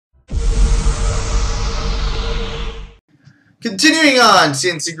Continuing on,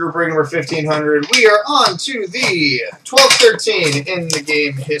 CNC Group Break number 1500, we are on to the 12-13 in the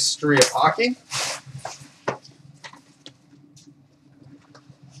game history of hockey.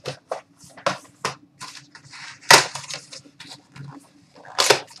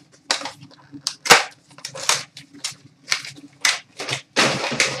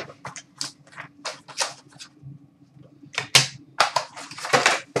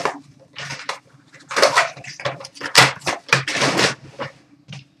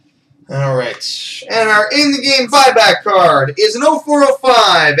 Alright, and our in-the-game buyback card is an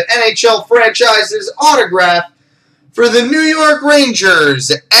 0405 NHL Franchises autograph for the New York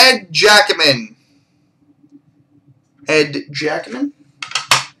Rangers, Ed Jackman.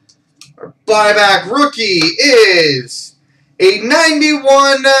 Our buyback rookie is a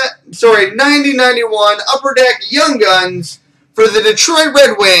 90-91 Upper Deck Young Guns for the Detroit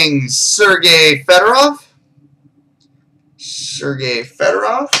Red Wings, Sergei Fedorov.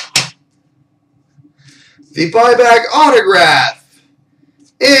 The buyback autograph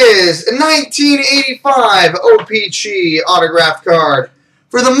is a 1985 OPC autograph card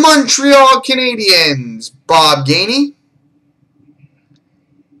for the Montreal Canadiens, Bob Gainey.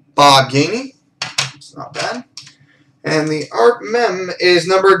 It's not bad. And the art mem is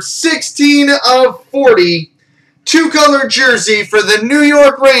numbered 16 of 40. Two-color jersey for the New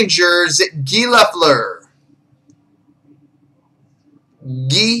York Rangers, Guy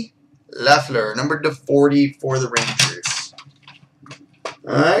Lafleur, numbered to 40 for the Rangers.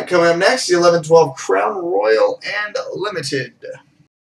 Alright, coming up next, the 11-12 Crown Royal and Limited.